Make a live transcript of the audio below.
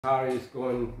Car is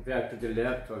going there to the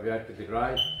left or there to the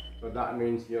right, so that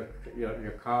means your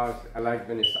car's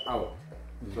alignment is out.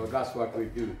 So that's what we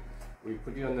do. We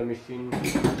put it on the machine,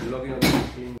 log it on the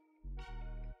machine.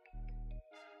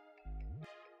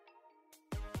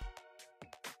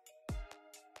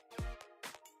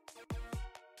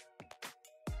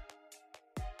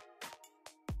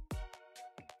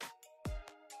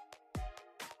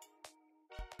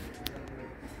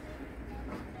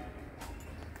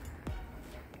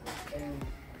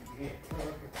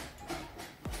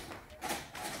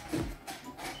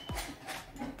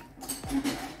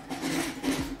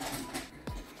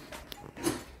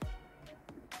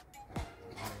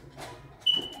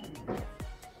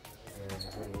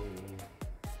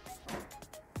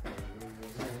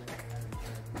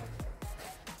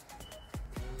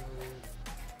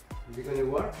 Is it going to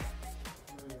work?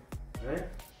 Right?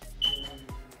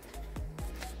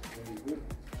 Very good.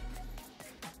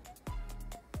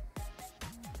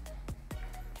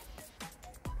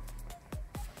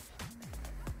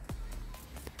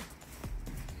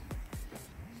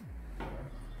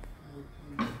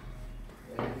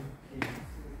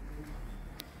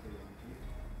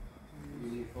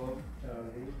 Uniform,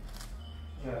 Charlie,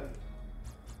 Charlie.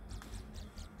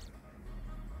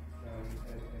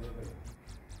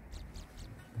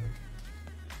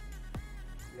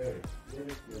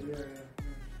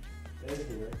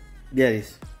 There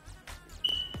is.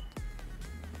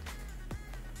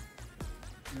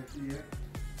 Yeah.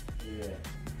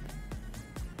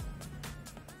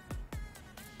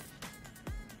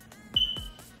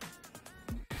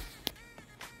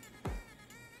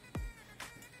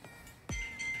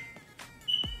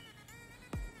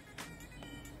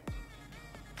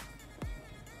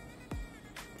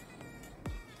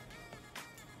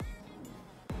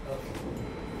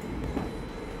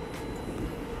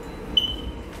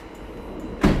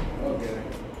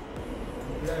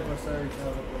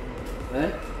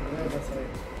 Eh?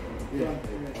 Yeah.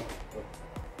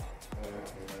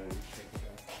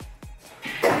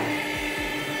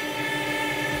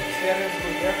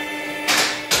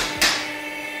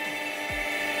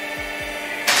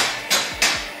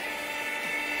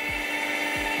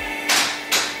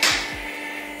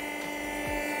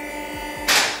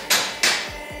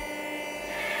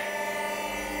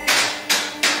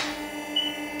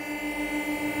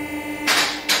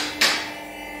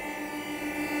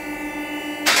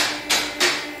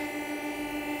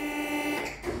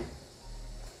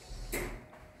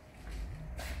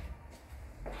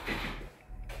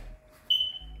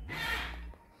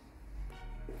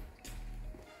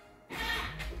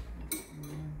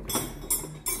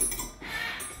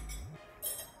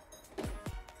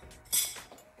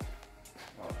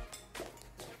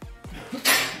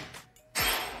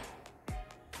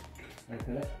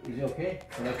 Is it okay?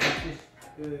 Can I touch this?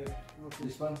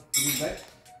 This one? Put it back?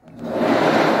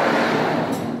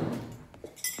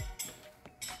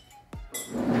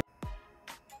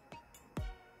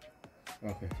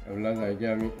 Okay. Everyone, I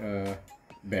give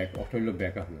back. After you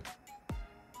back up now.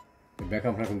 The back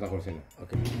up from the horse.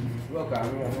 Okay.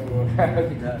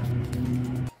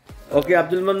 Okay,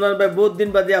 Abdul Mannan, by both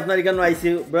din badi apnar ikano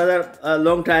aisi brother,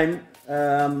 long time.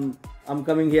 I'm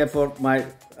coming here for my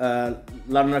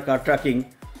learner car trucking.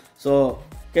 So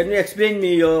can you explain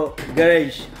me your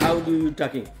garage? How do you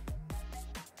trucking?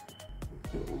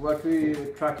 What we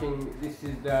tracking? This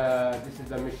is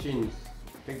the machines.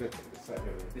 Take the side of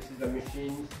it. This is the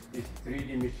machines. These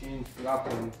 3D machines,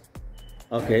 weapons.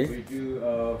 Okay. We do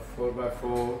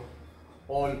 4x4,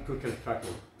 all total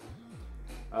tracking.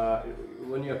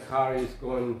 When your car is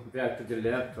going there to the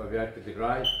left or there to the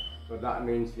right, so that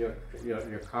means your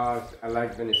car's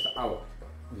alignment is out.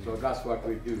 So that's what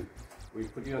we do. We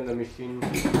put it on the machine,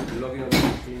 log it on the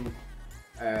machine,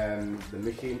 and the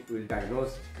machine will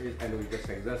diagnose it and we just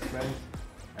adjustments,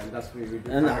 and that's what we do.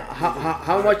 And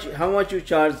how much you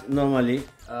charge normally?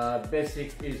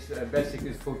 Basic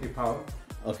is 40 pounds.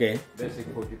 Okay. Basic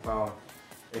 40 pounds.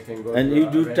 It can go. And you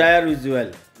do tyre as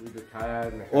well? We do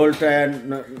tyre, mechanics. Old tyre,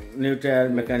 new tyre,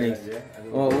 mechanics. Yeah.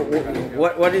 Oh,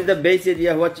 what is the base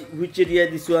area? Which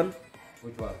area this one?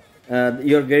 Which one?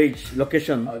 Your garage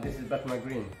location? This is Bethnal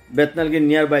Green. Bethnal Green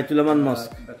near Baitulaman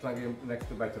Mosque. Bethnal Green next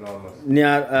to Baitulaman Mosque.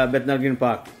 Near Bethnal Green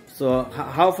Park. So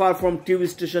how far from tube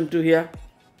station to here?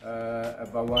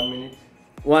 About 1 minute.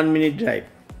 1 minute drive,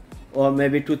 or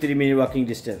maybe 2-3 minute walking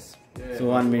distance. Yeah, so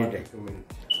 1 minute drive. 2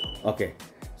 minutes. Okay.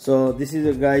 So this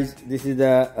is guys. This is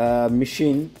the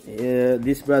machine.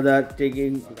 This brother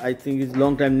taking, I think, is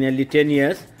long time, nearly 10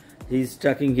 years. He's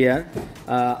trucking here.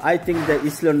 I think the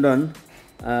East London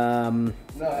No,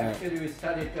 actually we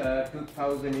started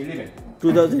 2011.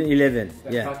 2011,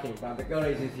 The yeah. trucking, but the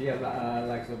garage is here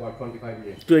like about 25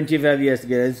 years. 25 years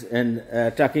garage, and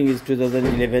trucking is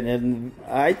 2011, and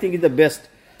I think it's the best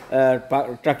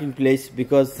trucking place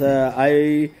because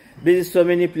I visit so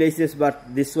many places, but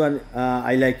this one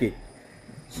I like it.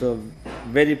 So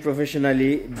very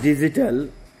professionally digital.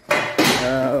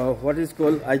 What is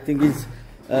called? I think is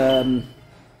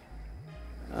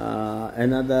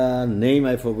another name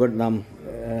I forgot now.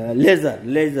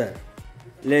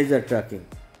 Laser tracking.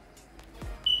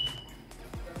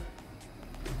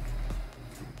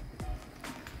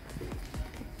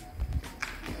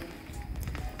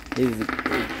 His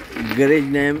garage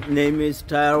name is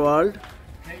Tyre World.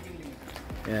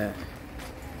 Yeah.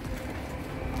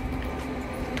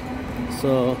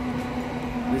 So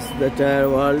this is the Tyre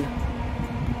World.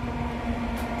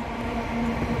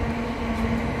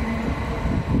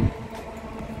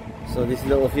 So this is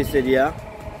the office area,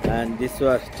 and this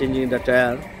was changing the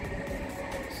tire.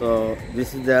 So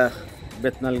this is the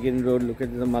Bethnalgin Road. Look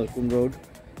at the Malcolm Road.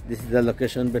 This is the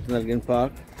location, Bethnalgin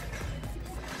Park,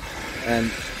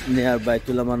 and nearby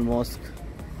Tulaman Mosque.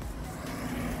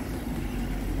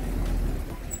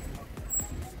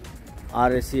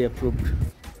 RAC approved